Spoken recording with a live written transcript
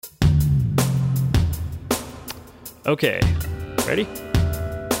Okay, ready?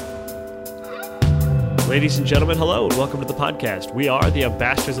 Ladies and gentlemen, hello and welcome to the podcast. We are the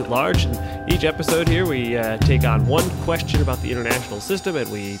Ambassadors at Large, and each episode here we take on one question about the international system and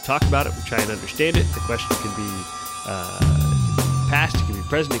we talk about it, we try and understand it. The question can be past, it can be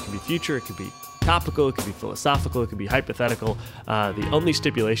present, it can be future, it can be topical, it can be philosophical, it can be hypothetical. The only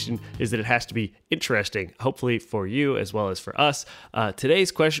stipulation is that it has to be interesting, hopefully for you as well as for us.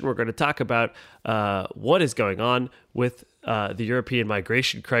 Today's question, we're going to talk about what is going on with the European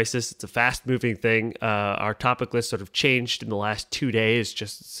migration crisis. It's a fast-moving thing. Our topic list sort of changed in the last 2 days,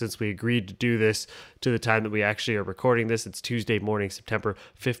 just since we agreed to do this to the time that we actually are recording this. It's Tuesday morning, September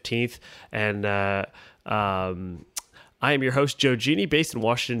 15th, and I am your host, Joe Genie, based in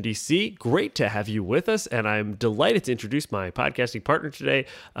Washington, D.C. Great to have you with us, and I'm delighted to introduce my podcasting partner today,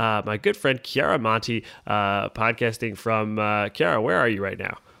 my good friend Chiara Monti, podcasting from Chiara. Where are you right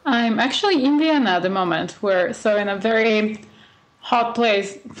now? I'm actually in Vienna at the moment. We're so in a very hot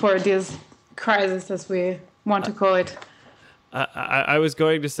place for this crisis, as we want to call it. I was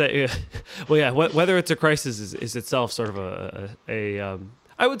going to say, well, yeah, whether it's a crisis is itself sort of I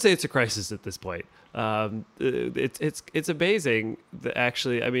would say it's a crisis at this point. It's amazing that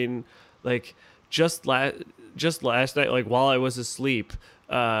actually, I mean, like just last night, like while I was asleep,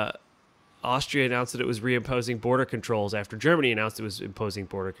 Austria announced that it was reimposing border controls after Germany announced it was imposing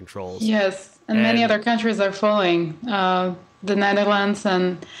border controls. Yes, and many other countries are following. The Netherlands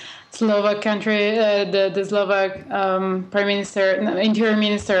and Slovak country, the Slovak Interior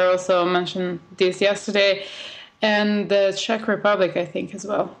Minister also mentioned this yesterday, and the Czech Republic, I think, as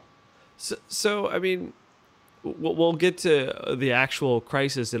well. So I mean, we'll get to the actual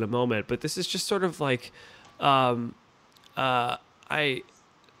crisis in a moment, but this is just sort of like,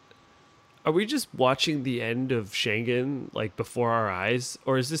 are we just watching the end of Schengen like before our eyes,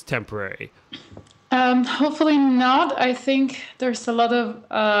 or is this temporary? Hopefully not. I think there's a lot of,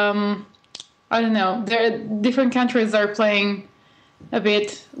 I don't know, different countries are playing a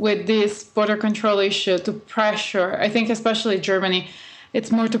bit with this border control issue to pressure, I think especially Germany. It's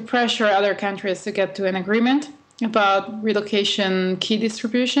more to pressure other countries to get to an agreement about relocation key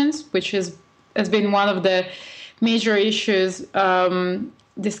distributions, which has been one of the major issues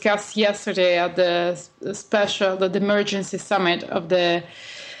discussed yesterday at the emergency summit of the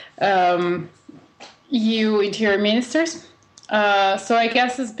EU interior ministers. So I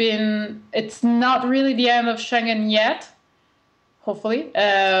guess it's not really the end of Schengen yet, hopefully,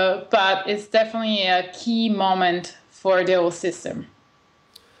 but it's definitely a key moment for the whole system.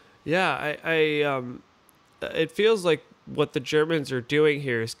 Yeah, it feels like what the Germans are doing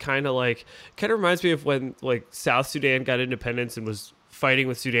here is kind of reminds me of when like South Sudan got independence and was fighting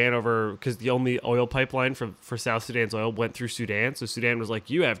with Sudan over, because the only oil pipeline for South Sudan's oil went through Sudan. So Sudan was like,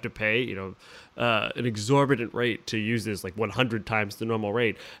 you have to pay, an exorbitant rate to use this, like 100 times the normal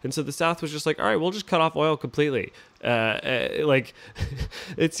rate. And so the South was just like, all right, we'll just cut off oil completely. Like,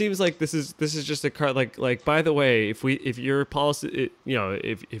 it seems like this is just a car. Like by the way, if your policy,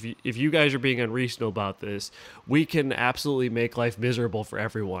 if you guys are being unreasonable about this, we can absolutely make life miserable for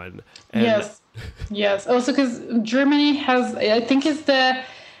everyone. And Yes. Also, because Germany is the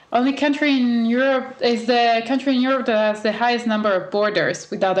only country in Europe, that has the highest number of borders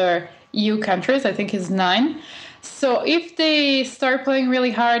with other EU countries. I think it's 9. So if they start playing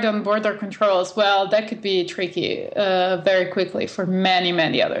really hard on border controls, well, that could be tricky very quickly for many,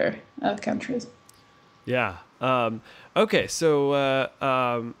 many other countries. Yeah. Okay. So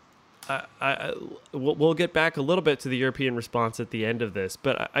we'll get back a little bit to the European response at the end of this,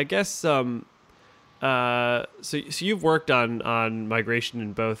 but I guess so you've worked on migration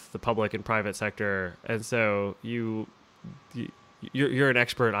in both the public and private sector, and so you're an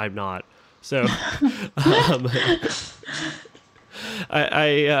expert. I'm not. So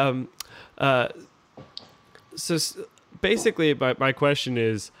so basically my question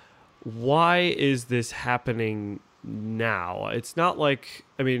is, why is this happening now? It's not like,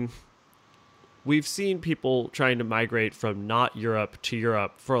 I mean, we've seen people trying to migrate from not Europe to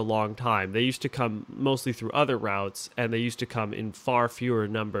Europe for a long time. They used to come mostly through other routes, and they used to come in far fewer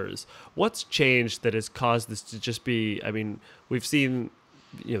numbers. What's changed that has caused this to just be, I mean, we've seen,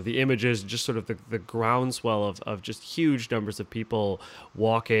 the images, just sort of the groundswell of just huge numbers of people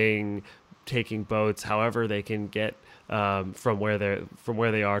walking, taking boats, however they can get from where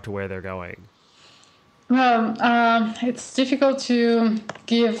they are to where they're going. Well, it's difficult to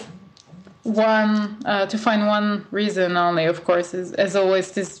give to find one reason only. Of course, as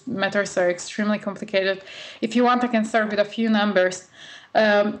always, these matters are extremely complicated. If you want, I can start with a few numbers.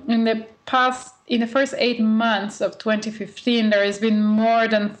 In the first 8 months of 2015, there has been more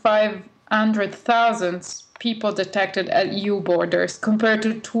than 500,000 people detected at EU borders compared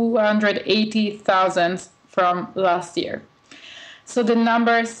to 280,000 from last year. So the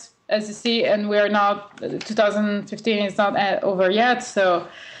numbers, as you see, and we are not, 2015 is not over yet, so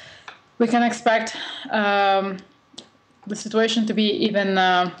we can expect the situation to be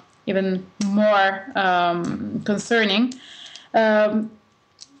even more concerning,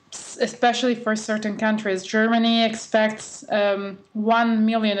 especially for certain countries. Germany expects 1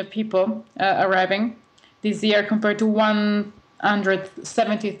 million of people arriving this year compared to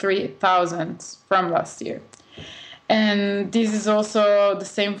 173,000 from last year. And this is also the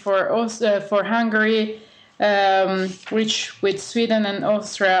same for Hungary, which with Sweden and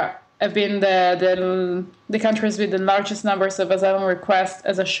Austria have been the countries with the largest numbers of asylum requests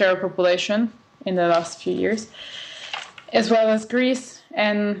as a share of population in the last few years, as well as Greece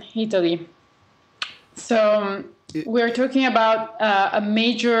and Italy. So we're talking about a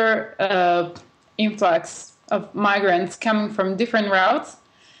major influx of migrants coming from different routes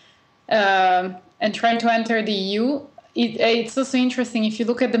and trying to enter the EU. It's also interesting if you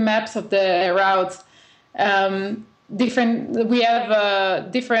look at the maps of the routes. We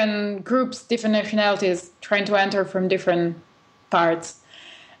have different groups, different nationalities trying to enter from different parts.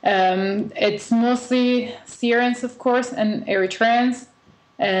 It's mostly Syrians, of course, and Eritreans,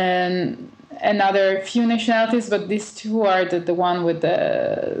 and other few nationalities. But these two are the one with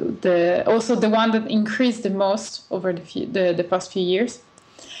also the one that increased the most over the past few years.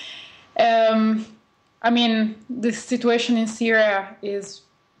 I mean, the situation in Syria is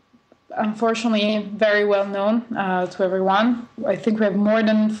unfortunately very well known to everyone. I think we have more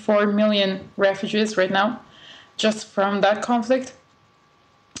than 4 million refugees right now, just from that conflict.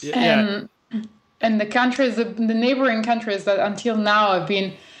 Yeah. And the countries, the neighboring countries that until now have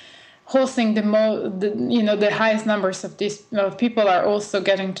been hosting the highest numbers of these people are also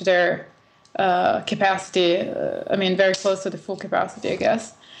getting to their capacity. Very close to the full capacity, I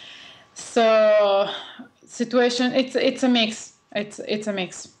guess. So, situation, it's a mix. It's a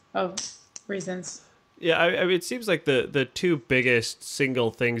mix of reasons. Yeah, I mean, it seems like the two biggest single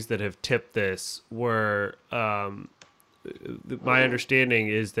things that have tipped this were, my understanding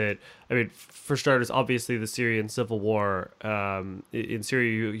is that, for starters, obviously the Syrian civil war. In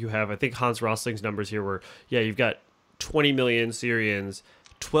Syria, you have, I think Hans Rosling's numbers here were, you've got 20 million Syrians.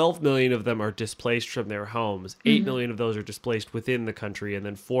 12 million of them are displaced from their homes. 8 million of those are displaced within the country, and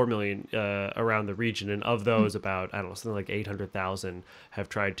then 4 million around the region. And of those, about, something like 800,000 have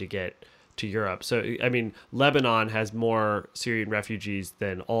tried to get to Europe. So, Lebanon has more Syrian refugees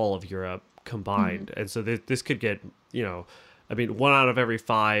than all of Europe combined. And so this could get, 1 out of every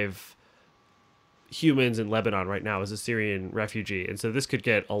 5 humans in Lebanon right now is a Syrian refugee. And so this could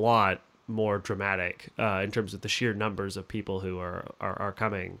get a lot more dramatic in terms of the sheer numbers of people who are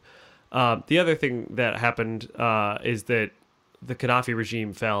coming. The other thing that happened is that the Gaddafi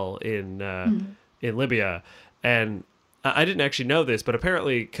regime fell in Libya, and I didn't actually know this, but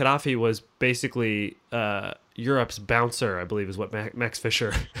apparently Gaddafi was basically Europe's bouncer, I believe is what Max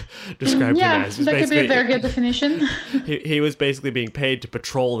Fisher described him as. Yeah, that could be a very good definition. He was basically being paid to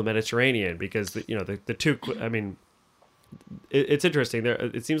patrol the Mediterranean because the two. It's interesting.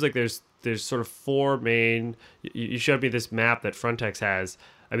 It seems like there's sort of 4 main. You showed me this map that Frontex has.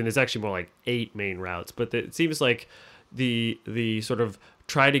 There's actually more like 8 main routes, but it seems like the sort of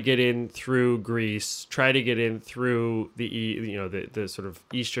try to get in through Greece, try to get in through the sort of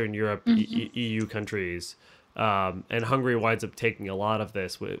Eastern Europe EU countries, and Hungary winds up taking a lot of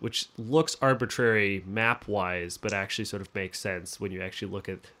this, which looks arbitrary map wise, but actually sort of makes sense when you actually look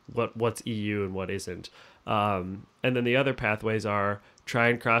at what's EU and what isn't. And then the other pathways are try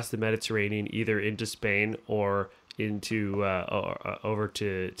and cross the Mediterranean either into Spain or into over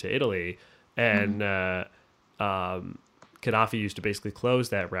to Italy. And Gaddafi used to basically close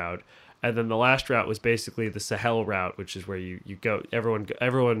that route. And then the last route was basically the Sahel route, which is where you go,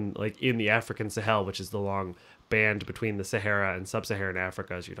 everyone like in the African Sahel, which is the long band between the Sahara and sub-Saharan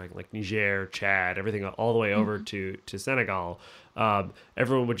Africa. So you're talking like Niger, Chad, everything all the way over to Senegal.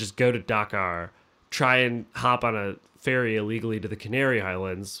 Everyone would just go to Dakar, try and hop on a ferry illegally to the Canary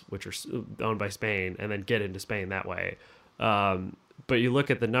Islands, which are owned by Spain, and then get into Spain that way. But you look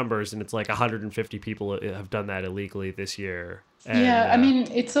at the numbers, and it's like 150 people have done that illegally this year. And,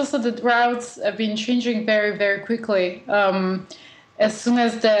 it's also the routes have been changing very, very quickly as soon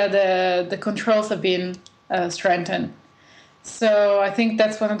as the controls have been strengthened. So I think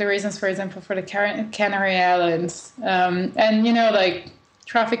that's one of the reasons, for example, for the Canary Islands. Like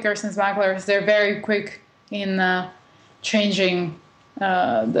traffickers and smugglers, they're very quick in changing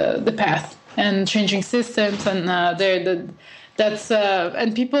the path and changing systems, and and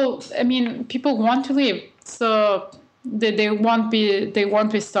people want to leave. So they won't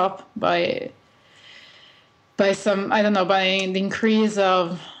be stopped by some, I don't know, by the increase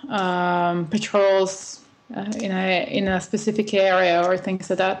of patrols in a specific area or things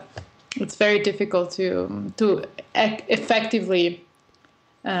like that. It's very difficult to effectively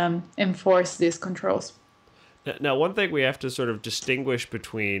enforce these controls. Now, one thing we have to sort of distinguish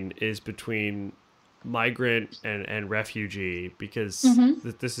between migrant and refugee, because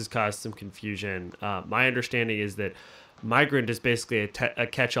this has caused some confusion. My understanding is that migrant is basically a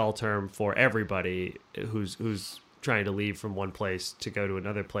catch-all term for everybody who's trying to leave from one place to go to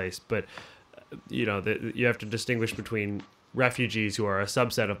another place. But you have to distinguish between refugees, who are a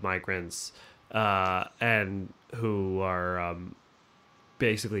subset of migrants, and who are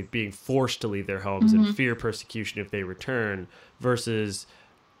basically being forced to leave their homes and fear persecution if they return, versus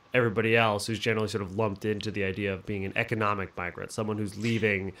everybody else who's generally sort of lumped into the idea of being an economic migrant, someone who's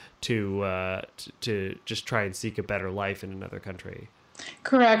leaving to just try and seek a better life in another country.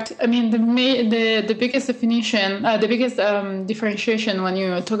 Correct. I mean, the biggest definition, the biggest differentiation when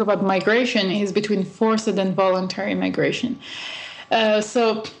you talk about migration is between forced and voluntary migration.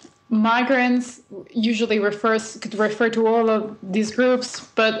 So migrants usually could refer to all of these groups,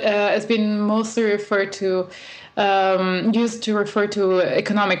 but has been mostly used to refer to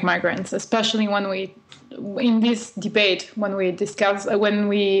economic migrants, especially in this debate when we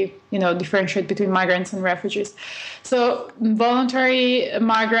differentiate between migrants and refugees. So voluntary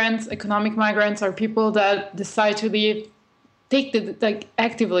migrants, economic migrants, are people that decide to leave,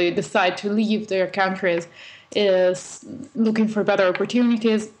 actively decide to leave their countries, is looking for better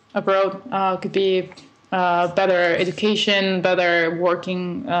opportunities abroad. Could be better education, better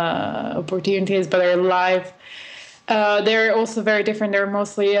working opportunities, better life. They're also very different. They're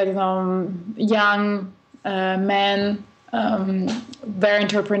mostly, young men, very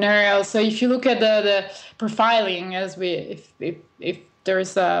entrepreneurial. So if you look at the profiling, if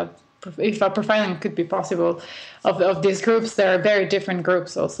a profiling could be possible of these groups, there are very different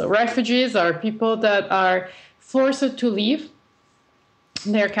groups also. Refugees are people that are forced to leave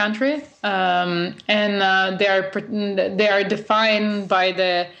their country, and they are defined by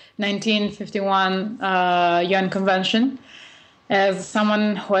the 1951 UN Convention as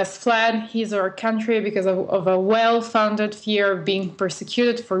someone who has fled his or her country because of a well-founded fear of being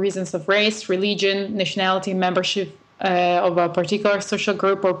persecuted for reasons of race, religion, nationality, membership of a particular social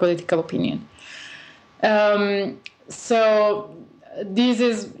group or political opinion. So these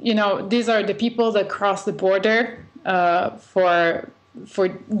are the people that cross the border for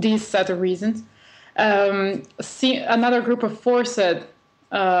these set of reasons. Another group of forced,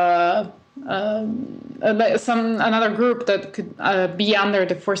 another group that could be under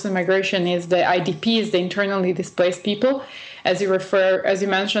the forced migration is the IDPs, the internally displaced people. As you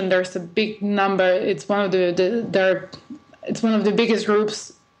mentioned, there's a big number. It's one of the biggest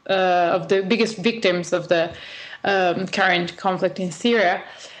groups of the biggest victims of the current conflict in Syria,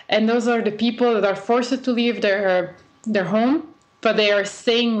 and those are the people that are forced to leave their home, but they are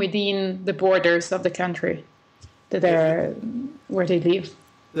staying within the borders of the country where they live.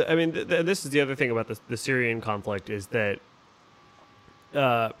 I mean, this is the other thing about the Syrian conflict, is that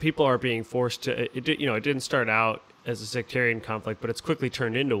people are being forced to. It didn't start out as a sectarian conflict, but it's quickly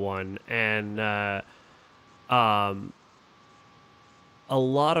turned into one, and a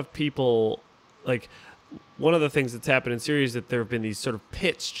lot of people, like, one of the things that's happened in Syria is that there have been these sort of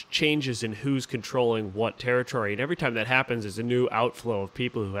pitched changes in who's controlling what territory. And every time that happens, there's a new outflow of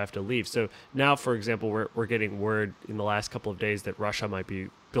people who have to leave. So now, for example, we're getting word in the last couple of days that Russia might be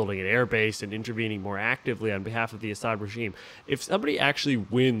building an air base and intervening more actively on behalf of the Assad regime. If somebody actually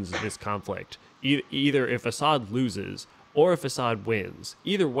wins this conflict, either if Assad loses or if Assad wins,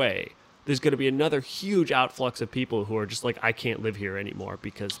 either way, there's going to be another huge outflux of people who are just like, I can't live here anymore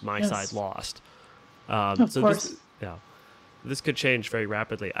because my side lost. Of course. This could change very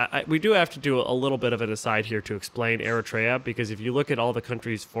rapidly. We do have to do a little bit of an aside here to explain Eritrea, because if you look at all the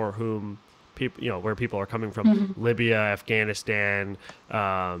countries for whom people, where people are coming from, Libya, Afghanistan,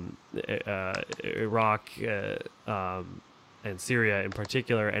 Iraq, and Syria in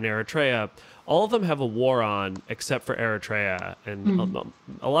particular, and Eritrea, all of them have a war on except for Eritrea. And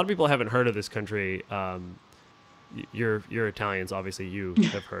a lot of people haven't heard of this country. You're Italians, obviously. You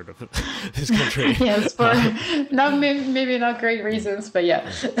have heard of this country. Yes, for maybe not great reasons, but yeah.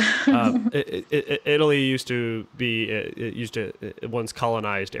 Italy used to once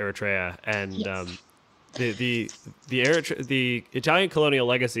colonized Eritrea, and yes. The Italian colonial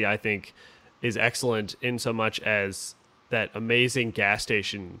legacy, I think, is excellent in so much as that amazing gas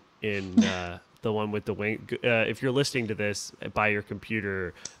station in the one with the wing. If you're listening to this by your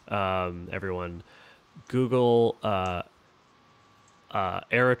computer, everyone. Google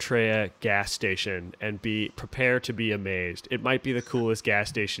Eritrea gas station and be prepared to be amazed. It might be the coolest gas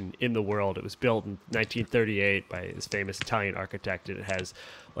station in the world. It was built in 1938 by this famous Italian architect, and it has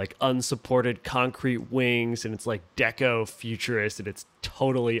like unsupported concrete wings, and it's like deco futurist, and it's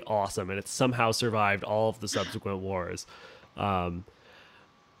totally awesome, and it's somehow survived all of the subsequent wars.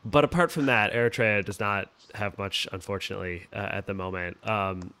 But apart from that, Eritrea does not have much, unfortunately, at the moment.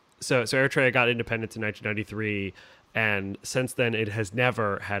 So Eritrea got independence in 1993. And since then, it has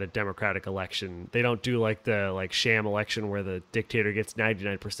never had a democratic election. They don't do like the sham election where the dictator gets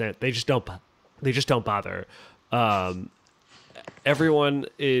 99%. They just don't bother. Everyone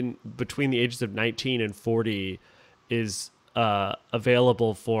in between the ages of 19 and 40 is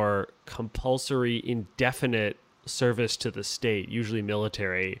available for compulsory indefinite service to the state, usually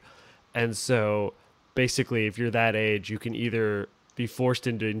military. And so basically, if you're that age, you can either be forced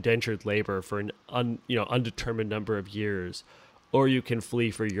into indentured labor for an undetermined number of years, or you can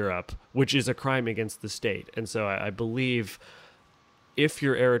flee for Europe, which is a crime against the state. And so I believe if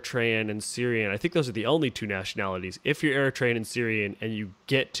you're Eritrean and Syrian, I think those are the only two nationalities. If you're Eritrean and Syrian and you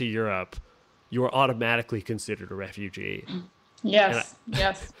get to Europe, you are automatically considered a refugee. Yes,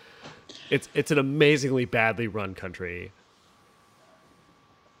 yes. It's an amazingly badly run country.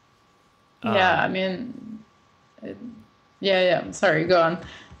 Yeah, I mean... Yeah. Sorry, go on.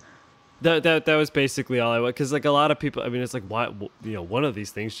 That was basically all I want, because like a lot of people, I mean, it's like why one of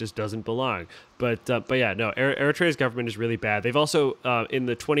these things just doesn't belong. But yeah, no, Eritrea's government is really bad. They've also in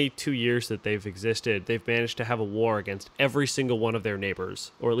the 22 years that they've existed, they've managed to have a war against every single one of their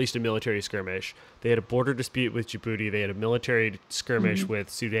neighbors, or at least a military skirmish. They had a border dispute with Djibouti. They had a military skirmish with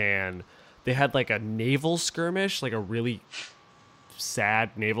Sudan. They had like a naval skirmish, like a really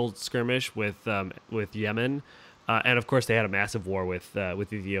sad naval skirmish with Yemen. And of course, they had a massive war with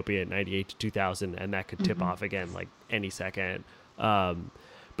Ethiopia in 98 to 2000, and that could tip off again like any second. But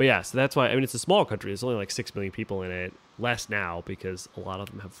yeah, so that's why, I mean, it's a small country. There's only like 6 million people in it. Less now because a lot of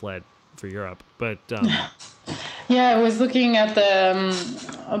them have fled for Europe. But yeah, I was looking at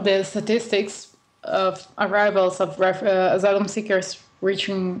the statistics of arrivals of asylum seekers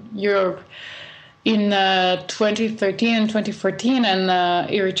reaching Europe in 2013 and 2014, and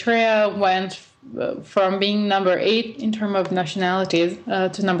Eritrea went from being number 8 in terms of nationalities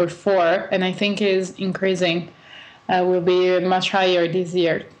to number 4, and I think is increasing. Will be much higher this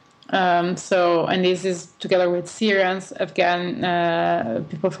year. And this is together with Syrians,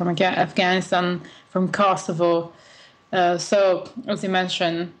 people from Afghanistan, from Kosovo. So as you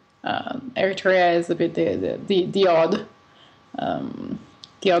mentioned, Eritrea is a bit the odd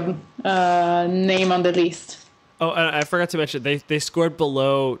name on the list. Oh, and I forgot to mention, they scored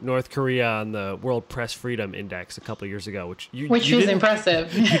below North Korea on the World Press Freedom Index a couple of years ago, which is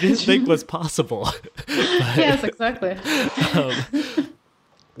impressive. You didn't think was possible. Yes, exactly.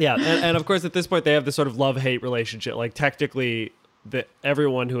 Yeah, and of course at this point they have this sort of love-hate relationship. Like technically,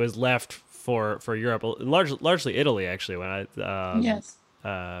 everyone who has left for Europe, largely Italy actually. When yes.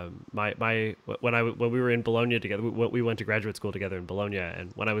 When we were in Bologna together, we went to graduate school together in Bologna,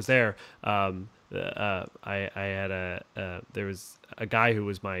 and when I was there, I had there was a guy who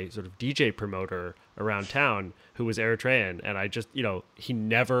was my sort of DJ promoter around town who was Eritrean, and I just, he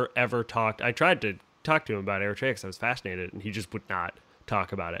never ever talked. I tried to talk to him about Eritrea because I was fascinated, and he just would not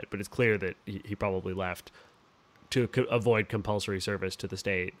talk about it. But it's clear that he probably left to avoid compulsory service to the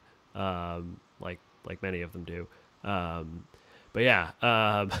state, like many of them do. But yeah,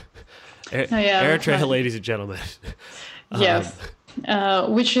 Eritrea, ladies and gentlemen. Yes.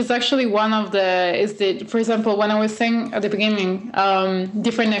 Which is actually one of for example, when I was saying at the beginning,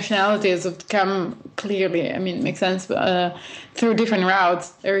 different nationalities have come clearly, makes sense, through different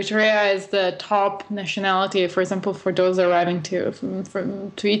routes. Eritrea is the top nationality, for example, for those arriving to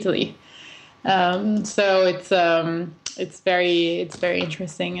Italy. So it's very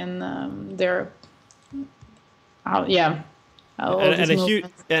interesting, and they're, yeah.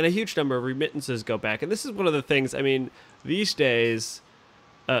 And a huge number of remittances go back. And this is one of the things, these days,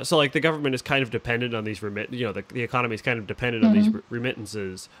 so like the government is kind of dependent on these the economy is kind of dependent on these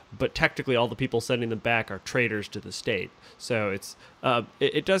remittances, but technically all the people sending them back are traitors to the state. So it's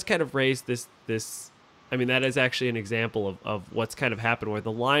it does kind of raise this that is actually an example of what's kind of happened, where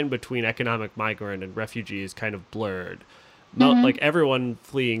the line between economic migrant and refugee is kind of blurred. Like everyone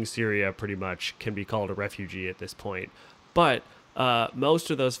fleeing Syria pretty much can be called a refugee at this point. But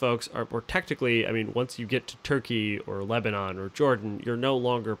most of those folks were technically, I mean, once you get to Turkey or Lebanon or Jordan, you're no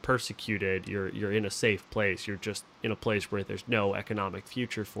longer persecuted. You're in a safe place. You're just in a place where there's no economic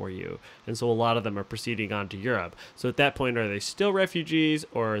future for you. And so a lot of them are proceeding on to Europe. So at that point, are they still refugees,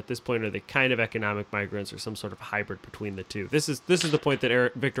 or at this point, are they kind of economic migrants, or some sort of hybrid between the two? This is the point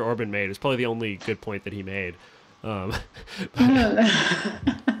that Viktor Orban made. It's probably the only good point that he made. Well,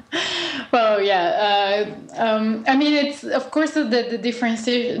 yeah. I mean, it's of course the difference.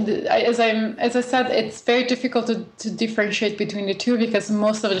 As I said, it's very difficult to differentiate between the two because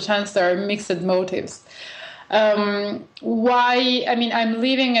most of the times there are mixed motives. Why? I mean, I'm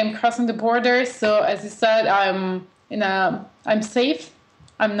leaving and crossing the border. So as you said, I'm safe.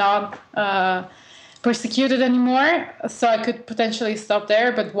 I'm not persecuted anymore. So I could potentially stop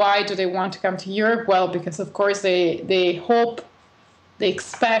there. But why do they want to come to Europe? Well, because of course they hope, they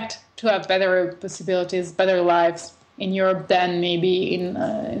expect to have better possibilities, better lives in Europe than maybe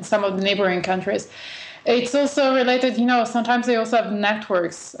in some of the neighboring countries. It's also related, sometimes they also have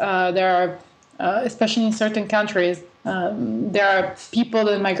networks. There are, especially in certain countries, there are people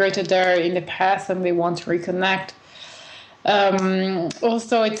that migrated there in the past and they want to reconnect.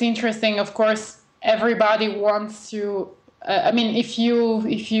 Also, it's interesting, of course, everybody wants to, if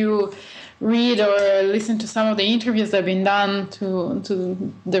you read or listen to some of the interviews that have been done to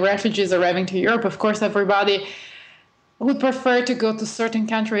the refugees arriving to Europe, of course, everybody would prefer to go to certain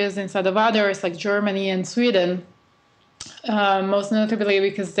countries instead of others, like Germany and Sweden, most notably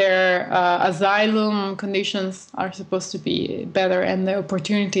because their asylum conditions are supposed to be better and the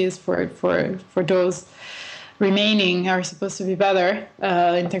opportunities for those remaining are supposed to be better,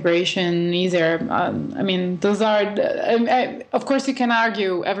 integration easier. Those are, of course you can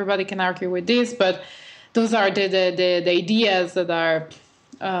argue, everybody can argue with this, but those are the ideas that are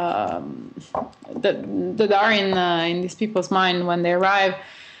that are in these people's mind when they arrive.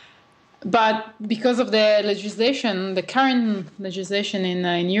 But because of the legislation, the current legislation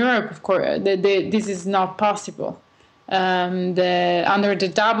in Europe, of course, this is not possible. Under the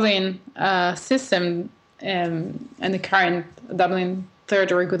Dublin system, and the current Dublin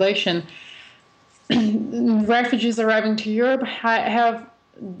third regulation, refugees arriving to Europe have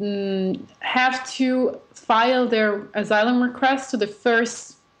to file their asylum request to the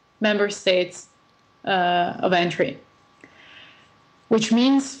first member states of entry, which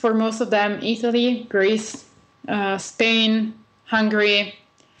means for most of them Italy, Greece, Spain, Hungary,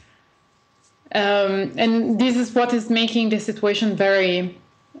 and this is what is making the situation very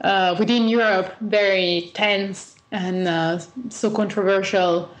within Europe very tense and so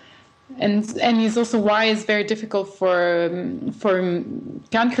controversial, and is also why it's very difficult for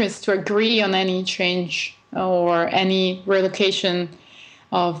countries to agree on any change or any relocation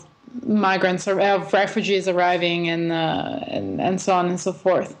of migrants or of refugees arriving and so on and so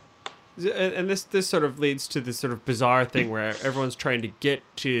forth. And this sort of leads to this sort of bizarre thing where everyone's trying to get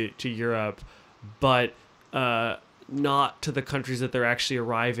to Europe, but not to the countries that they're actually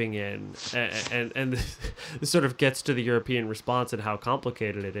arriving in, and this sort of gets to the European response and how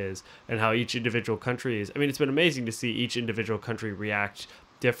complicated it is, and how each individual country is. I mean, it's been amazing to see each individual country react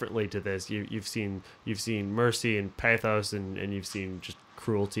differently to this. You've seen mercy and pathos, and you've seen just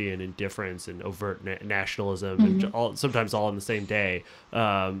cruelty and indifference and overt nationalism, mm-hmm. and sometimes all in the same day.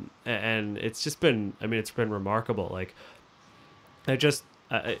 And it's just been, it's been remarkable. Like, I just.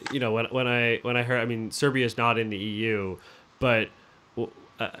 When I heard, Serbia is not in the EU, but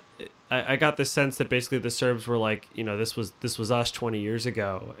I got the sense that basically the Serbs were like, this was us 20 years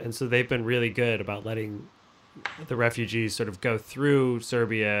ago, and so they've been really good about letting the refugees sort of go through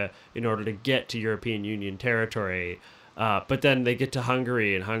Serbia in order to get to European Union territory, but then they get to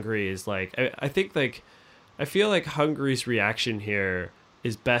Hungary, and Hungary is like, I feel like Hungary's reaction here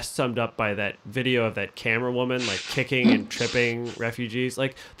is best summed up by that video of that camera woman like kicking and tripping refugees.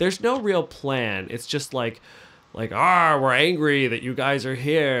 Like, there's no real plan. It's just like we're angry that you guys are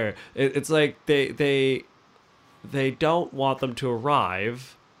here. It's like they don't want them to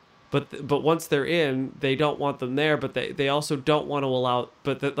arrive, but once they're in, they don't want them there. But they also don't want to allow.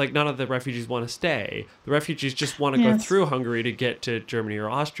 But none of the refugees want to stay. The refugees just want to go through Hungary to get to Germany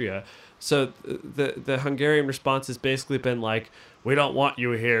or Austria. So the Hungarian response has basically been like, we don't want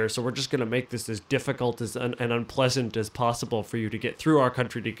you here, so we're just going to make this as difficult and unpleasant as possible for you to get through our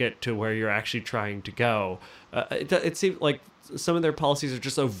country to get to where you're actually trying to go. It seems like some of their policies are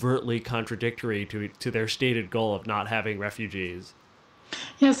just overtly contradictory to their stated goal of not having refugees.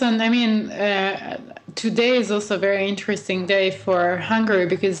 Yes, and today is also a very interesting day for Hungary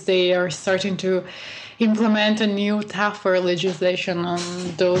because they are starting to implement a new tougher legislation on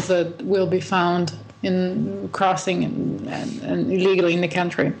those that will be found in crossing and illegally in the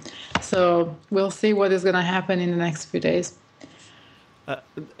country. So we'll see what is going to happen in the next few days.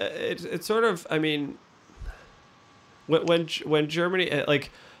 It's sort of, I mean, when Germany,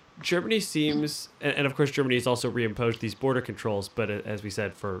 like Germany seems, and of course Germany has also reimposed these border controls, but as we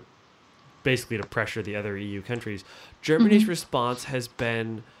said, for basically to pressure the other EU countries, Germany's response has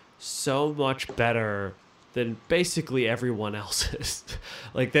been so much better than basically everyone else's.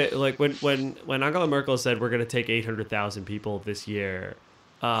 Like when Angela Merkel said we're going to take 800,000 people this year,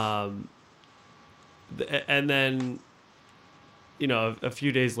 and then, you know, a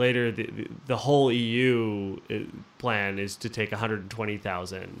few days later, the whole EU plan is to take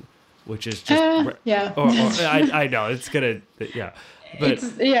 120,000, which is just yeah. Or I know it's gonna but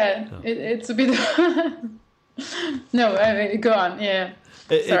it's a bit. No, I mean, go on. Yeah.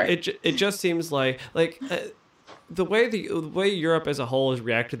 Sorry. It just seems like the way Europe as a whole has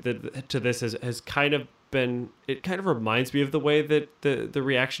reacted to this has kind of been, it kind of reminds me of the way that the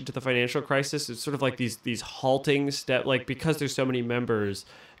reaction to the financial crisis is sort of like these halting step, like because there's so many members,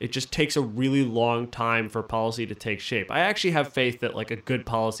 it just takes a really long time for policy to take shape. I actually have faith that like a good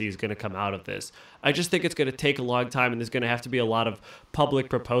policy is going to come out of this. I just think it's going to take a long time, and there's going to have to be a lot of public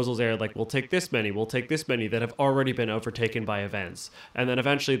proposals there, like we'll take this many that have already been overtaken by events, and then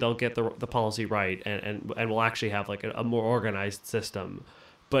eventually they'll get the policy right, and we'll actually have like a more organized system.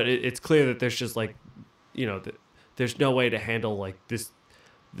 But it's clear that there's just like, you know, there's no way to handle like this.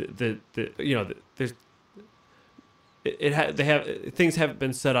 Things haven't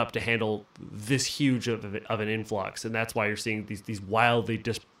been set up to handle this huge of an influx, and that's why you're seeing these wildly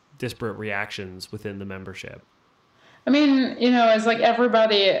disparate reactions within the membership. I mean, you know, it's like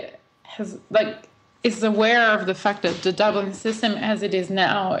everybody is aware of the fact that the Dublin system as it is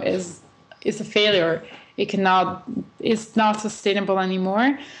now is a failure. It's not sustainable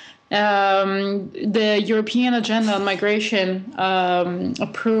anymore. The European Agenda on Migration,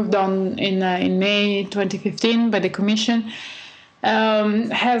 approved in May 2015 by the Commission,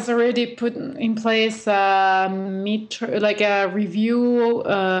 has already put in place a review,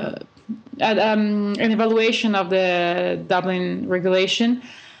 an evaluation of the Dublin regulation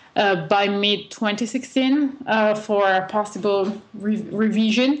by mid-2016 for a possible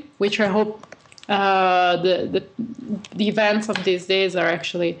revision, which I hope the events of these days are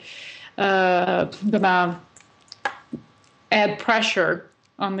actually gonna add pressure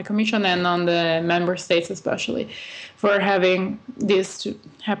on the Commission and on the member states, especially, for having this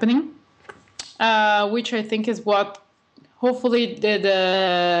happening, which I think is what hopefully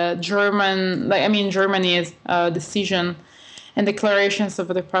the Germany's decision and declarations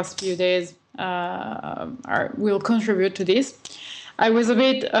over the past few days will contribute to this. I was a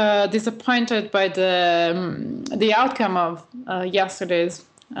bit disappointed by the outcome of yesterday's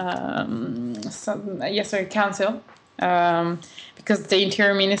council, because the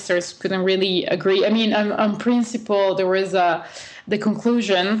interior ministers couldn't really agree. I mean, on principle, there was the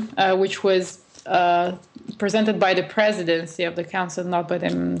conclusion, which was presented by the presidency of the council, not by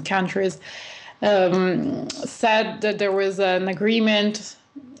the countries, said that there was an agreement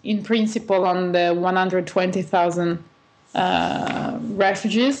in principle on the 120,000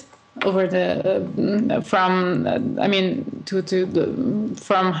 refugees over from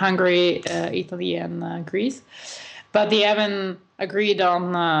Hungary, Italy, and Greece, but they haven't agreed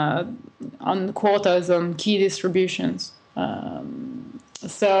on quotas on key distributions.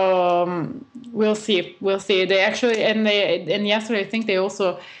 So we'll see. They actually and yesterday I think they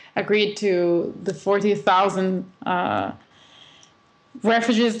also agreed to the 40,000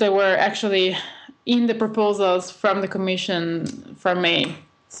 refugees that were actually in the proposals from the Commission from May.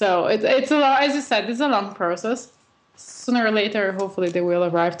 So it's a lot, as you said, it's a long process. Sooner or later, hopefully, they will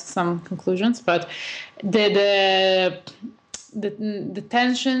arrive to some conclusions. But the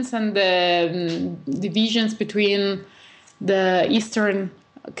tensions and the divisions between the eastern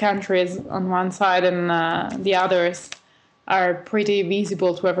countries on one side and the others are pretty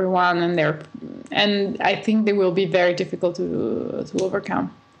visible to everyone, and I think they will be very difficult to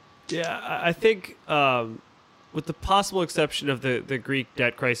overcome. Yeah, I think with the possible exception of the Greek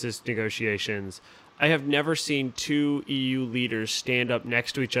debt crisis negotiations, I have never seen two EU leaders stand up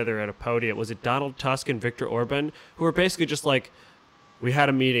next to each other at a podium. Was it Donald Tusk and Viktor Orban, who were basically just like, we had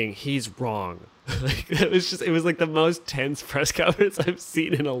a meeting, he's wrong. It was like the most tense press conference I've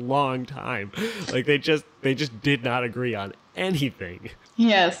seen in a long time. Like they just did not agree on anything.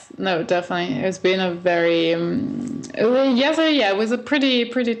 Yes, no, definitely. It's been a very it was a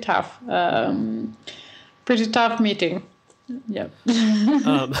pretty tough meeting. Yeah.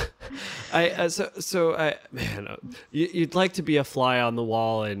 You'd like to be a fly on the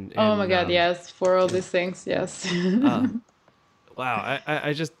wall, and Oh my God, yes, for all these things, yes. Wow,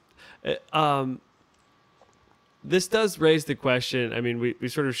 I just, this does raise the question. I mean, we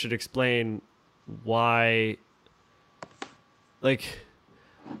sort of should explain why there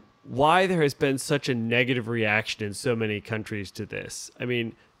has been such a negative reaction in so many countries to this. I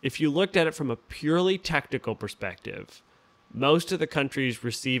mean, if you looked at it from a purely technical perspective, most of the countries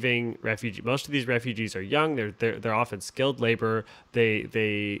receiving most of these refugees are young. They're often skilled labor.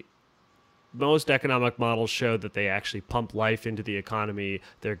 Most economic models show that they actually pump life into the economy.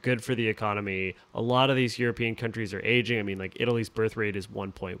 They're good for the economy. A lot of these European countries are aging. I mean, like Italy's birth rate is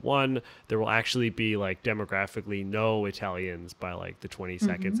 1.1. There will actually be like demographically no Italians by like the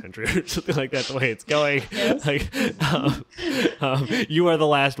 22nd century or something like that, the way it's going. Yes. You are the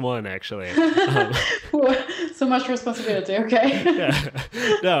last one, actually. So much responsibility, okay. Yeah.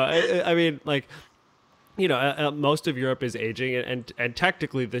 No, I mean, like, most of Europe is aging, and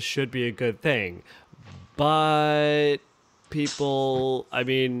technically this should be a good thing. But people, I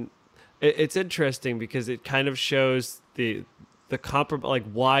mean, it's interesting because it kind of shows the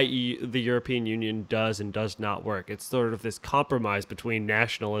why the European Union does and does not work. It's sort of this compromise between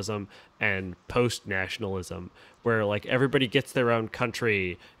nationalism and post-nationalism, where like everybody gets their own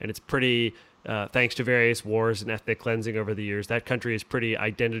country, and it's pretty... thanks to various wars and ethnic cleansing over the years, that country is pretty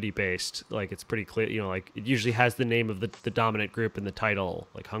identity-based. Like, it's pretty clear, like, it usually has the name of the dominant group in the title,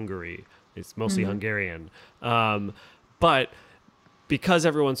 like Hungary. It's mostly Hungarian. But because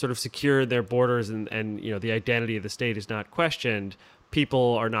everyone's sort of secure in their borders and the identity of the state is not questioned,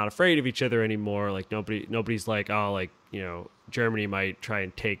 people are not afraid of each other anymore. Like, nobody's like, oh, like, Germany might try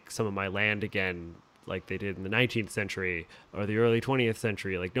and take some of my land again, like they did in the 19th century or the early 20th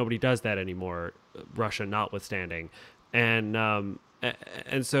century. Like, nobody does that anymore, Russia notwithstanding. And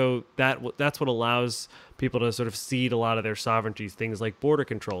so that's what allows people to sort of cede a lot of their sovereignties, things like border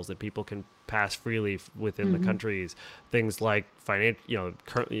controls that people can pass freely within the countries, things like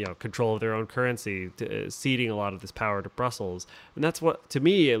control of their own currency, ceding a lot of this power to Brussels. And that's what, to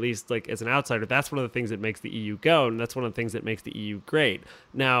me, at least, like as an outsider, that's one of the things that makes the EU go, and that's one of the things that makes the EU great.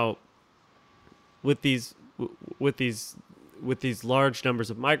 Now, with these large numbers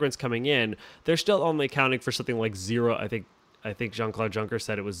of migrants coming in, they're still only accounting for something like zero. I think Jean-Claude Juncker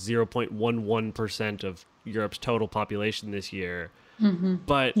said it was 0.11% of Europe's total population this year.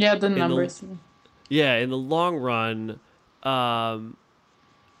 But yeah, the numbers. In the long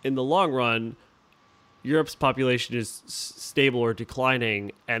run, Europe's population is stable or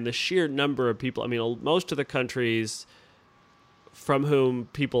declining, and the sheer number of people. I mean, most of the countries from whom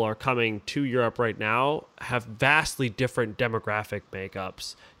people are coming to Europe right now have vastly different demographic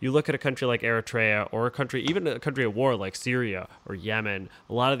makeups. You look at a country like Eritrea, or even a country at war like Syria or Yemen,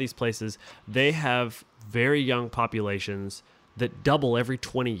 a lot of these places, they have very young populations that double every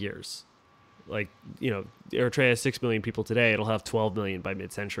 20 years. Like, Eritrea has 6 million people today. It'll have 12 million by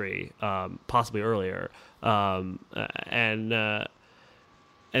mid-century, possibly earlier. And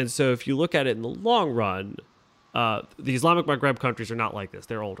so if you look at it in the long run, the Islamic Maghreb countries are not like this.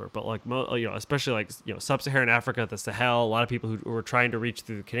 They're older, but like especially like sub-Saharan Africa, the Sahel, a lot of people who were trying to reach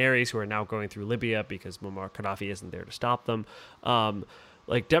through the Canaries who are now going through Libya because Muammar Gaddafi isn't there to stop them.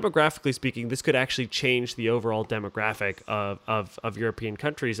 Like, demographically speaking, this could actually change the overall demographic of European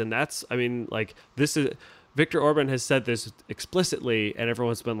countries, and that's, I mean, like, this is, Viktor Orban has said this explicitly, and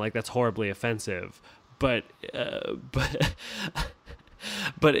everyone's been like, that's horribly offensive, but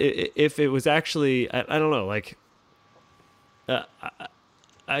if it was actually, I don't know, like,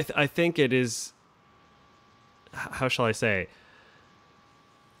 I think it is, how shall I say,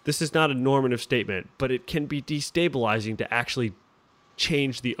 this is not a normative statement, but it can be destabilizing to actually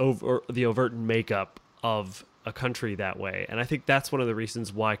change the overt makeup of a country that way. And I think that's one of the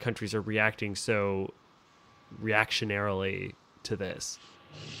reasons why countries are reacting so reactionarily to this.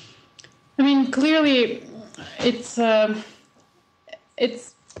 I mean, clearly, it's of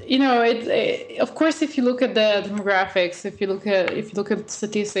course, if you look at the demographics, if you look at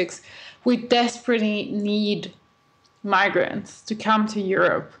statistics, we desperately need migrants to come to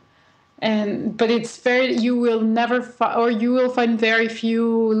Europe, but you will find very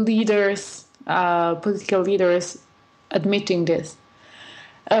few leaders, political leaders, admitting this.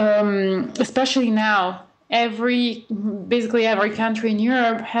 Especially now, basically every country in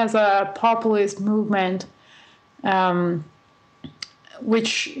Europe has a populist movement,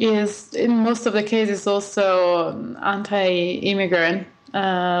 which is in most of the cases also anti-immigrant.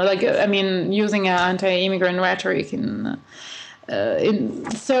 Using an anti-immigrant rhetoric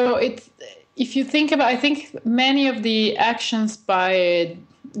so if you think about, I think many of the actions by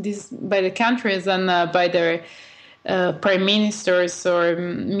the countries and by their prime ministers or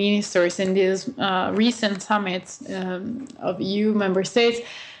ministers in these recent summits of EU member states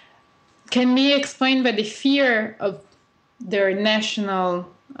can be explained by the fear of their national,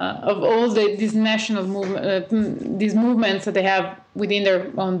 of all these national these movements that they have within their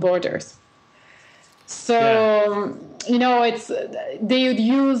own borders. So, it's they would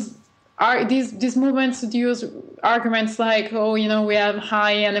use these movements would use arguments like, we have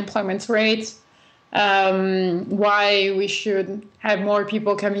high unemployment rates. Why we should have more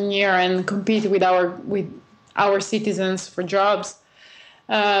people coming here and compete with our citizens for jobs.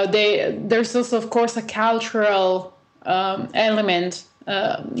 There's also, of course, a cultural element.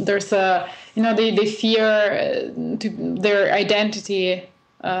 There's they fear their identity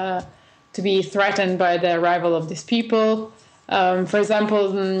to be threatened by the arrival of these people. For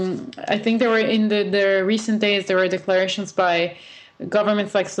example, I think there were in the recent days there were declarations by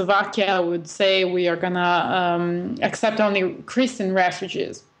governments like Slovakia would say we are gonna accept only Christian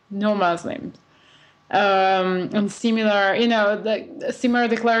refugees, no Muslims. And similar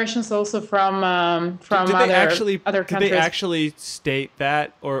declarations also from other countries. Did they actually state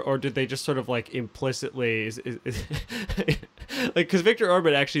that, or did they just sort of like implicitly? Like, because Viktor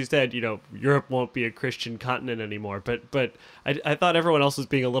Orban actually said, Europe won't be a Christian continent anymore, but I thought everyone else was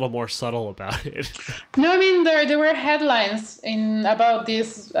being a little more subtle about it. No, I mean there were headlines about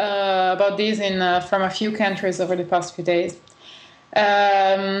this from a few countries over the past few days.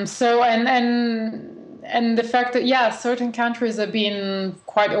 So and the fact that certain countries have been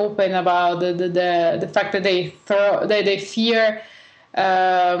quite open about the fact that they fear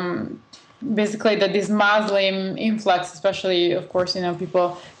basically that this Muslim influx, especially of course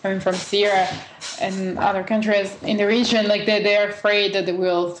people coming from Syria and other countries in the region, like they're afraid that it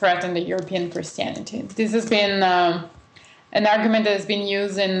will threaten the European Christianity. This has been an argument that has been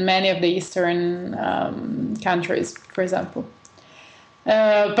used in many of the Eastern countries, for example.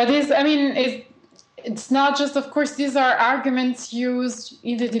 But it's not just, of course, these are arguments used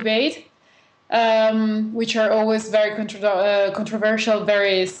in the debate, which are always very controversial,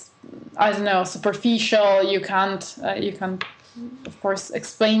 very, superficial. You can't, of course,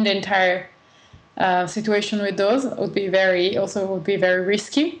 explain the entire situation with those. It would be very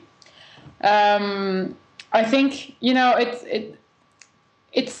risky. I think,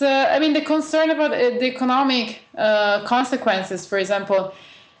 it's the concern about the economic consequences, for example,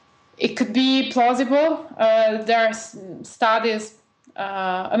 it could be plausible. There are studies,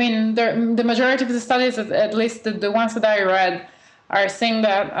 the majority of the studies, at least the ones that I read, are saying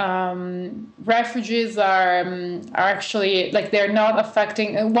that refugees are actually, like, they're not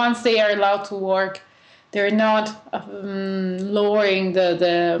affecting, once they are allowed to work, they're not lowering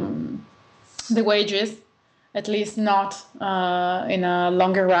the wages, at least not in a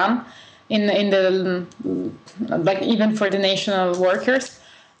longer run, in the even for the national workers.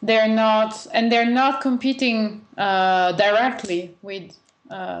 They're not competing directly with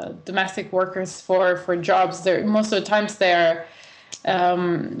domestic workers for jobs. Most of the times they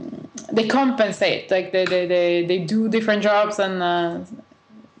compensate, like they do different jobs, and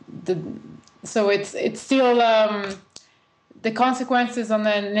so it's still the consequences on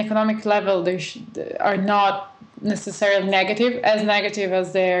an economic level are not necessarily negative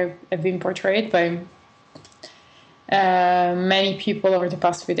as they have been portrayed by many people over the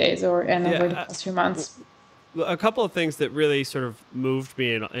past few days over the past few months. A couple of things that really sort of moved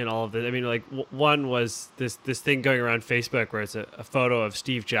me in all of this. One was this thing going around Facebook where it's a photo of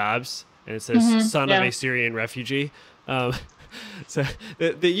Steve Jobs and it says "son of a Syrian refugee." So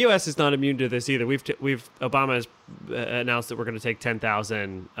the U.S. is not immune to this either. Obama has announced that we're going to take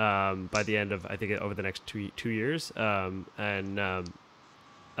 10,000 by the end of, I think, over the next 2 years, and I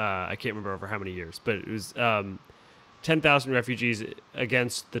can't remember over how many years, but it was 10,000 refugees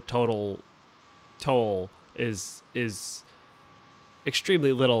against the total toll is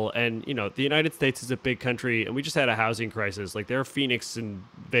extremely little. And the United States is a big country, and we just had a housing crisis. Like, there are Phoenix and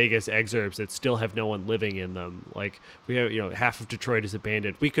Vegas exurbs that still have no one living in them. Like, we have half of Detroit is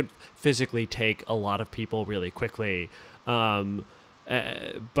abandoned. We could physically take a lot of people really quickly, but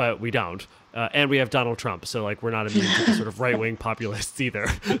we don't. And we have Donald Trump, so like we're not immune to the sort of right-wing populists either.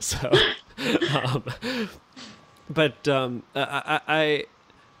 So,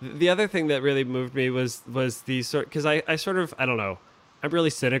 the other thing that really moved me was the sort, because I sort of, I don't know, I'm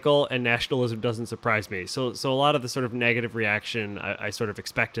really cynical, and nationalism doesn't surprise me. So a lot of the sort of negative reaction, I sort of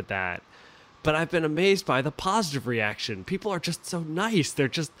expected that. But I've been amazed by the positive reaction. People are just so nice. They're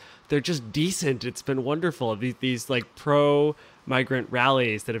just decent. It's been wonderful. These like pro migrant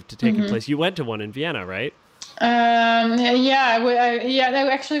rallies that have taken place. You went to one in Vienna, right? I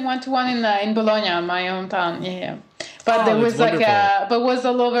actually went to one in Bologna, my hometown. Yeah, but there was but was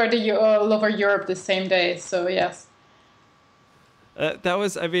all over all over Europe the same day. So yes. That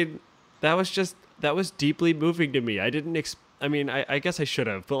was deeply moving to me. I didn't I guess I should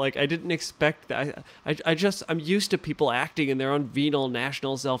have, but like I didn't expect that. I'm used to people acting in their own venal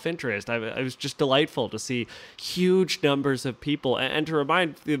national self-interest. I was just delightful to see huge numbers of people and to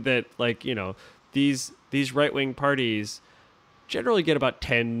remind that, like, you know, these right-wing parties generally get about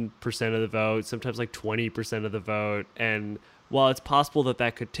 10% of the vote, sometimes like 20% of the vote. And while it's possible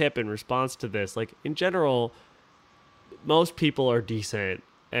that could tip in response to this, like in general, most people are decent.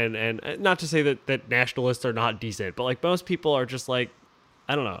 And not to say that nationalists are not decent, but like most people are just like,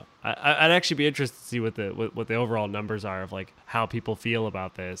 I don't know. I'd actually be interested to see what the overall numbers are of like how people feel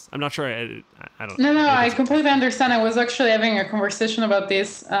about this. I'm not sure. I don't know. No, I completely understand. I was actually having a conversation about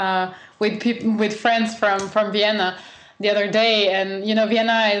this with friends from Vienna the other day, and you know,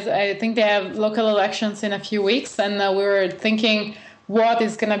 Vienna I think they have local elections in a few weeks, and we were thinking what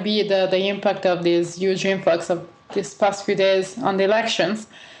is going to be the impact of this huge influx of these past few days on the elections,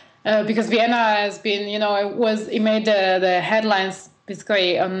 because Vienna has been, you know, it made the headlines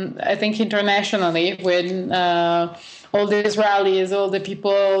basically, I think internationally, with all these rallies, all the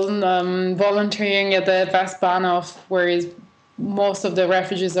people volunteering at the Westbahnhof, where most of the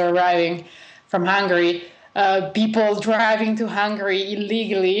refugees are arriving from Hungary, people driving to Hungary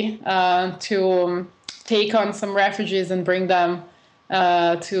illegally to take on some refugees and bring them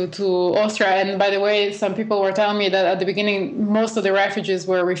to Austria. And by the way, some people were telling me that at the beginning, most of the refugees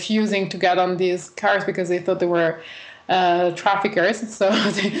were refusing to get on these cars because they thought they were traffickers. So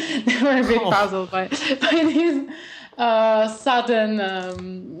they were a bit puzzled by these sudden,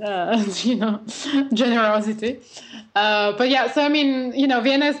 generosity. But yeah, so I mean, you know,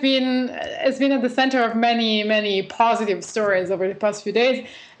 Vienna has been at the center of many positive stories over the past few days,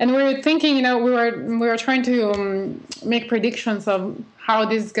 and we were thinking, you know, we were trying to make predictions of how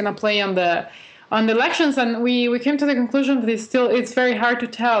this is going to play on the elections, and we came to the conclusion that it's very hard to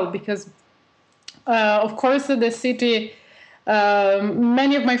tell because, of course, the city.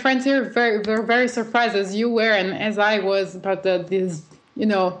 Many of my friends here were very surprised, as you were and as I was, about these, you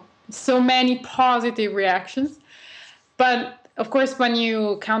know, so many positive reactions. But of course, when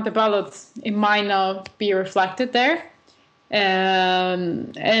you count the ballots, it might not be reflected there.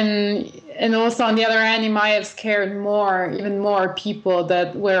 And also on the other hand, it might have scared even more people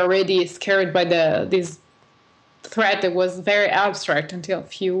that were already scared by this threat that was very abstract until a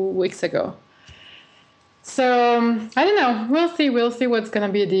few weeks ago. So I don't know. We'll see what's going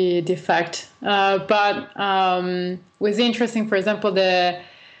to be the effect. But was interesting, for example, the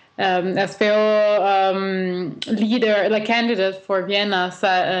SPO leader, like candidate for Vienna,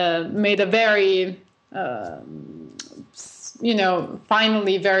 made a very,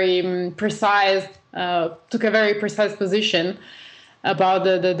 finally very precise, took a very precise position about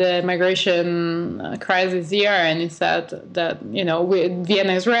the migration crisis here, and he said that, you know,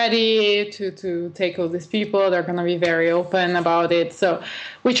 Vienna is ready to take all these people. They're going to be very open about it. So,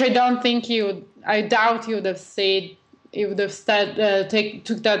 which I doubt he would have said. He would have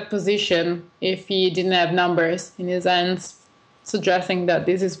took that position if he didn't have numbers in his hands suggesting that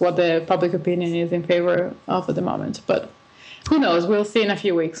this is what the public opinion is in favor of at the moment. But who knows? We'll see in a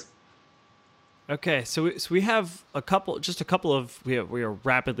few weeks. Okay, so we have a couple of we are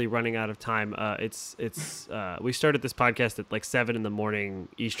rapidly running out of time. We started this podcast at like 7 a.m.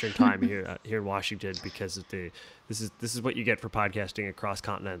 Eastern time here in Washington because of this is what you get for podcasting across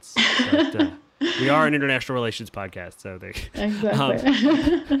continents. But, we are an international relations podcast, so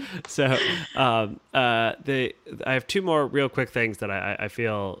I have two more real quick things that I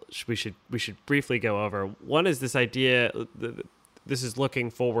feel we should briefly go over. One is this idea. This is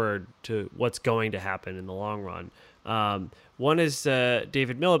looking forward to what's going to happen in the long run. One is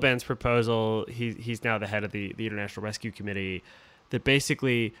David Miliband's proposal. He's now the head of the International Rescue Committee. That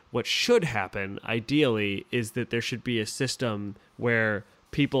basically what should happen, ideally, is that there should be a system where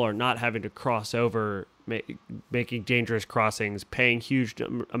people are not having to cross over, making dangerous crossings, paying huge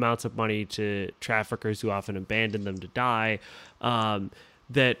amounts of money to traffickers who often abandon them to die.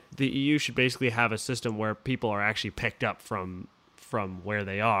 That the EU should basically have a system where people are actually picked up from where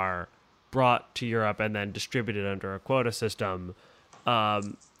they are, brought to Europe, and then distributed under a quota system.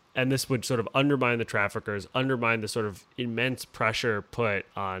 And this would sort of undermine the traffickers, undermine the sort of immense pressure put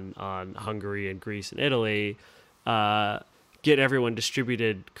on Hungary and Greece and Italy, get everyone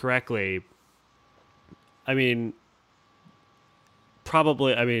distributed correctly.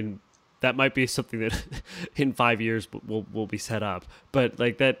 that might be something that in 5 years will be set up. But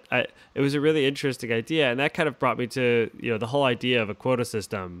like that, it was a really interesting idea, and that kind of brought me to the whole idea of a quota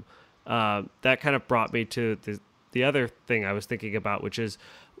system. That kind of brought me to the other thing I was thinking about, which is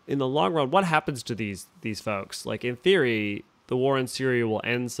in the long run, what happens to these folks? Like in theory, the war in Syria will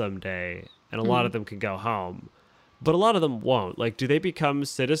end someday, and a lot of them can go home. But a lot of them won't. Like, do they become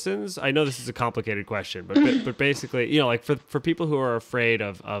citizens? I know this is a complicated question, but basically, like for people who are afraid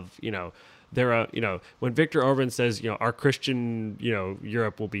of they're when Viktor Orban says, our Christian,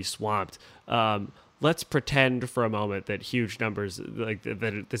 Europe will be swamped. Let's pretend for a moment that huge numbers, like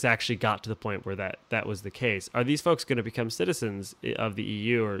that this actually got to the point where that was the case. Are these folks going to become citizens of the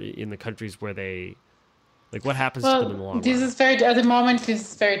EU or in the countries where they? Like, what happens to them in the long run? At the moment, this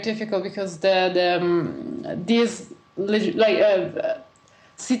is very difficult because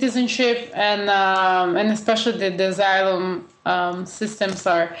citizenship and especially the asylum systems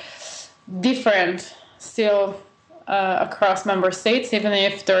are different still across member states. Even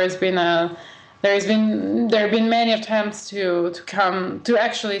if there have been many attempts to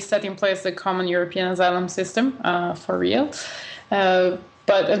actually set in place the common European asylum system for real.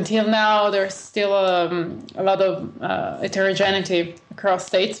 But until now, there's still a lot of heterogeneity across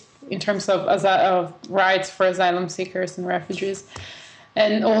states in terms of rights for asylum seekers and refugees,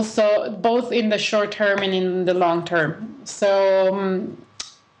 and also both in the short term and in the long term. So,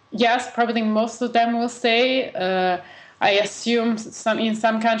 yes, probably most of them will stay. I assume in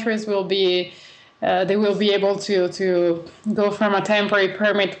some countries they will be able to go from a temporary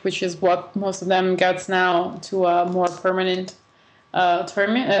permit, which is what most of them gets now, to a more permanent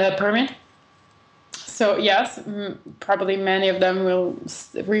permit. So yes, probably many of them will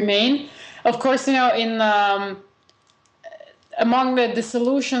remain. Of course, among the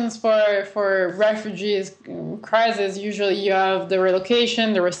solutions for refugees crisis, usually you have the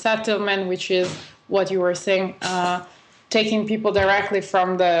relocation, the resettlement, which is what you were saying, taking people directly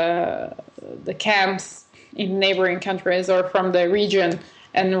from the camps in neighboring countries or from the region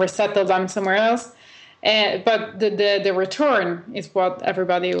and resettle them somewhere else. But the return is what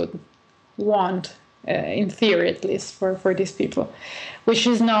everybody would want, in theory at least, for these people, which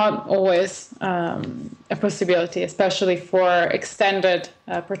is not always a possibility, especially for extended,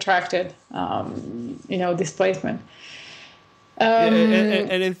 protracted, displacement.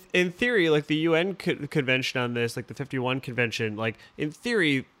 And in theory, like the UN convention on this, like the 51 convention, like in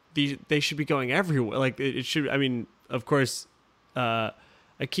theory, they should be going everywhere. Like it should. I mean, of course.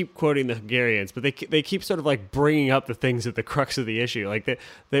 I keep quoting the Hungarians, but they keep sort of like bringing up the things at the crux of the issue. Like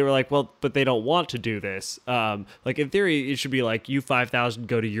they were like, well, but they don't want to do this. Like in theory, it should be like you 5,000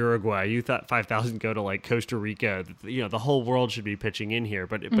 go to Uruguay, you 5,000 go to like Costa Rica. The whole world should be pitching in here.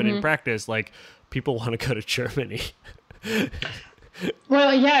 But in practice, like people want to go to Germany.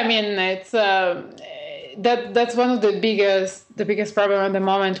 Well, yeah, I mean it's that's one of the biggest problem at the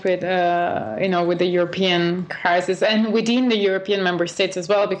moment with with the European crisis and within the European member states as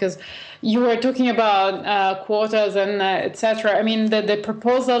well, because you were talking about quotas and etc. I mean the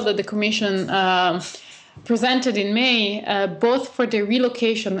proposal that the Commission presented in May, both for the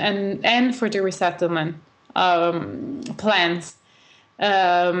relocation and for the resettlement plans,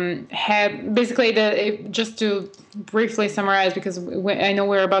 had basically just to briefly summarize, because I know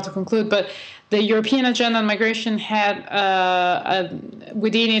we're about to conclude, but the European Agenda on Migration had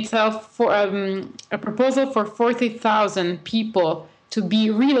within itself a proposal for 40,000 people to be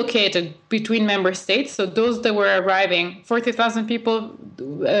relocated between member states. So those that were arriving, 40,000 people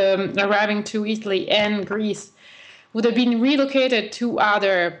arriving to Italy and Greece, would have been relocated to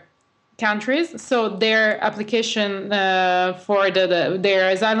other countries. So their application for their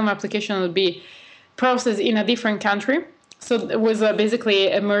asylum application would be processed in a different country. So it was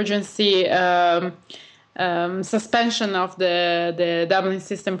basically emergency suspension of the Dublin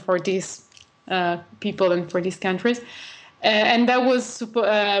system for these people and for these countries. And that was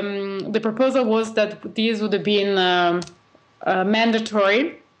the proposal was that these would have been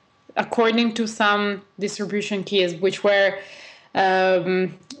mandatory according to some distribution keys, which were the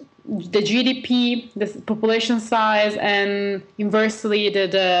GDP, the population size, and inversely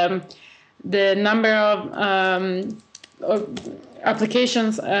the number of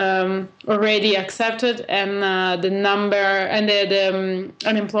applications already accepted and the number and the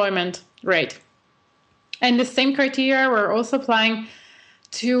unemployment rate. And the same criteria were also applying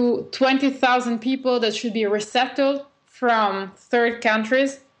to 20,000 people that should be resettled from third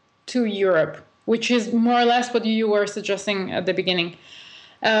countries to Europe, which is more or less what you were suggesting at the beginning.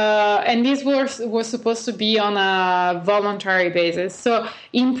 And these was supposed to be on a voluntary basis. So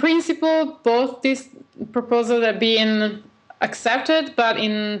in principle, both these proposals have been accepted, but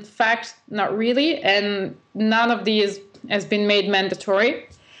in fact, not really. And none of these has been made mandatory.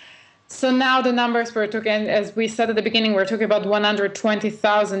 So now the numbers we're talking, as we said at the beginning, we're talking about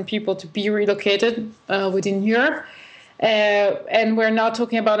 120,000 people to be relocated within Europe. And we're not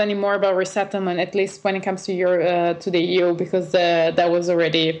talking about anymore about resettlement, at least when it comes to to the EU, because that was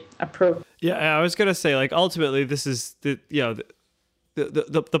already approved. Yeah, I was gonna say, like, ultimately, this is the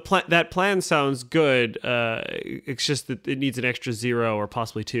plan. That plan sounds good. It's just that it needs an extra 0 or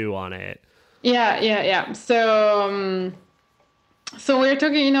possibly 2 on it. Yeah. So we're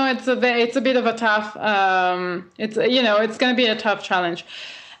talking. It's a bit of a tough. It's going to be a tough challenge.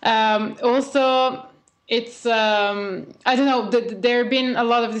 Also. It's, I don't know, there have been a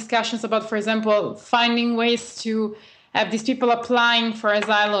lot of discussions about, for example, finding ways to have these people applying for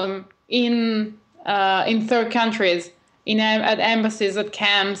asylum in third countries, at embassies, at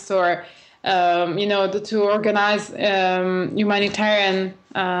camps, or, to organize humanitarian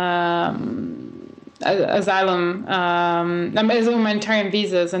asylum, humanitarian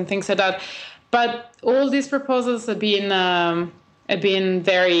visas and things like that. But all these proposals have been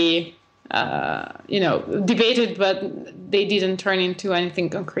very... debated, but they didn't turn into anything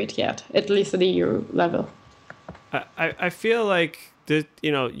concrete yet, at least at the EU level. I feel like that,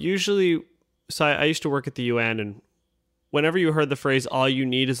 usually, so I used to work at the UN, and whenever you heard the phrase, all you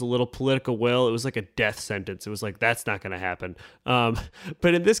need is a little political will, it was like a death sentence. It was like, that's not going to happen.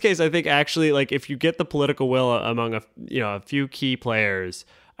 But in this case, I think actually, like, if you get the political will among a few key players,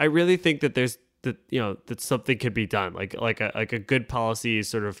 I really think that that something could be done. Like a good policy is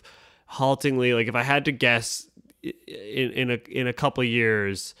sort of haltingly, like, if I had to guess, in a couple of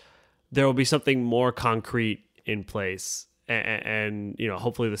years, there will be something more concrete in place, and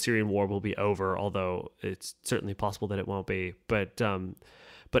hopefully the Syrian war will be over, although it's certainly possible that it won't be. But in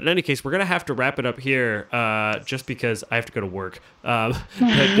any case, we're gonna have to wrap it up here, just because I have to go to work. But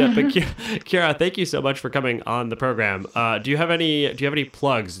Chiara, thank you so much for coming on the program. Do you have any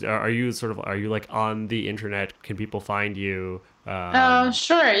plugs? Are you like on the internet? Can people find you?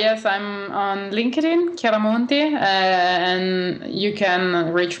 Sure. Yes, I'm on LinkedIn, Chiara Monti, and you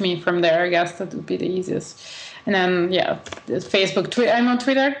can reach me from there. I guess that would be the easiest. And then, Facebook, I'm on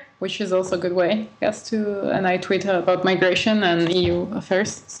Twitter, which is also a good way, I guess, and I tweet about migration and EU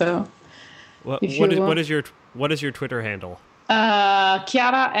affairs. So, what is your Twitter handle?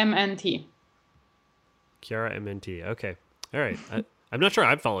 Chiara MNT. Chiara MNT. Okay. All right. I'm not sure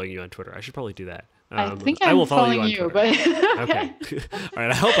I'm following you on Twitter. I should probably do that. I think I will follow you on Twitter. But okay. All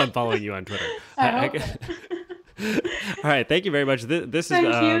right. I hope I'm following you on Twitter. All right. Thank you very much. This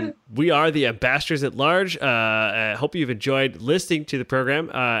is we are the Ambassadors at Large. I hope you've enjoyed listening to the program.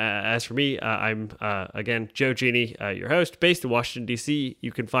 As for me, I'm again Joe Genie, your host, based in Washington D.C.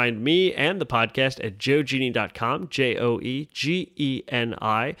 You can find me and the podcast at joegenie.com,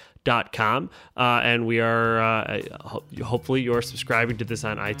 JOEGENI.com, and we are hopefully you're subscribing to this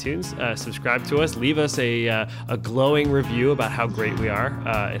on iTunes. Subscribe to us, leave us a glowing review about how great we are.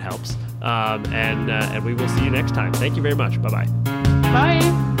 It helps, and we will see you next time. Thank you very much. Bye-bye.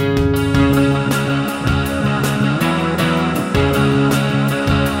 Bye.